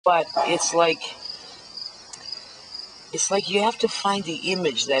But it's like you have to find the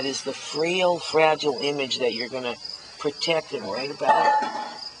image that is the frail, fragile image that you're going to protect and write about.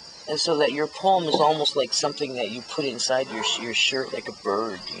 And so that your poem is almost like something that you put inside your shirt, like a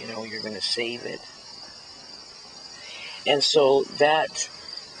bird, you know, you're going to save it. And so that's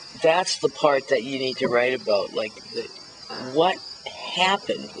the part that you need to write about, like what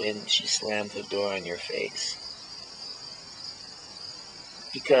happened when she slammed the door on your face.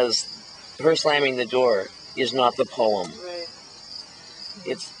 Because her slamming the door is not the poem. Right.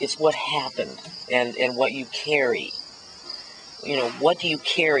 It's what happened and what you carry. You know, what do you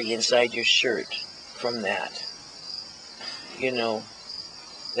carry inside your shirt from that? You know,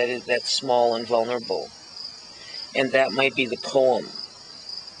 that's small and vulnerable. And that might be the poem.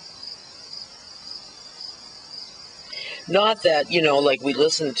 Not that, you know, like we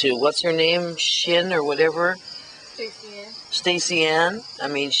listened to, what's her name? Shin or whatever? Stacey Ann. I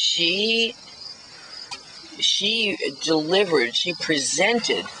mean, she delivered, she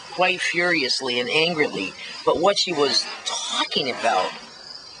presented quite furiously and angrily, but what she was talking about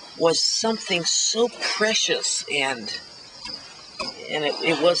was something so precious, and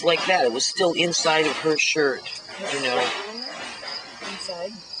it was like that. It was still inside of her shirt, you know.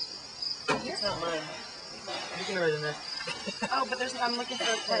 Inside? It's not mine. You can write in there. Oh, but I'm looking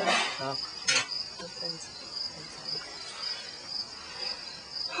for a pen. Oh.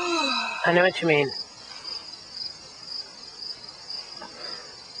 I know what you mean.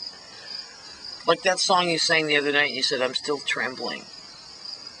 Like that song you sang the other night, and you said, I'm still trembling.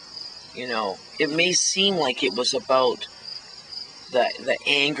 You know, it may seem like it was about the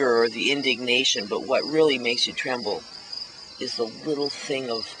anger or the indignation, but what really makes you tremble is the little thing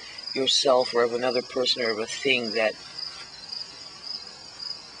of yourself or of another person or of a thing that,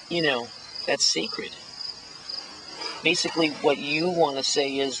 you know, that's sacred. Basically, what you want to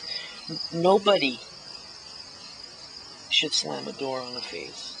say is, nobody should slam a door on a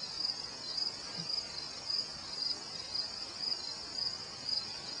face.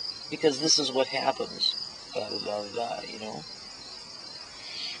 Because this is what happens. Da da da da, you know?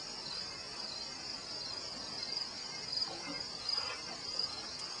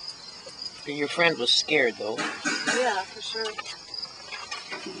 Your friend was scared, though. Yeah, for sure.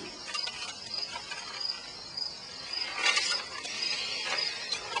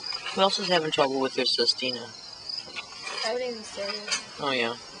 Who else is having trouble with their Sestina? I haven't even started. Oh,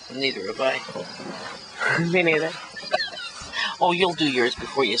 yeah. Neither have I. Me neither. Oh, you'll do yours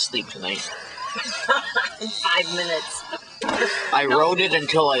before you sleep tonight. 5 minutes. I wrote it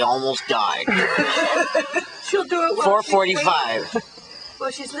until I almost died. She'll do it while 4:45. Well,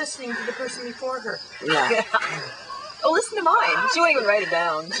 she's listening to the person before her. Yeah. Oh, listen to mine. She won't even write it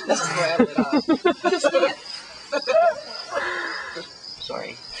down. This is where I wrote it off. Just it.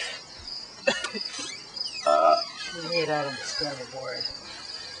 Sorry. We made out on the scoreboard.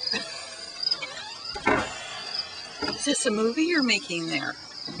 Is this a movie you're making there?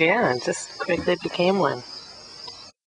 Yeah, it just quickly became one.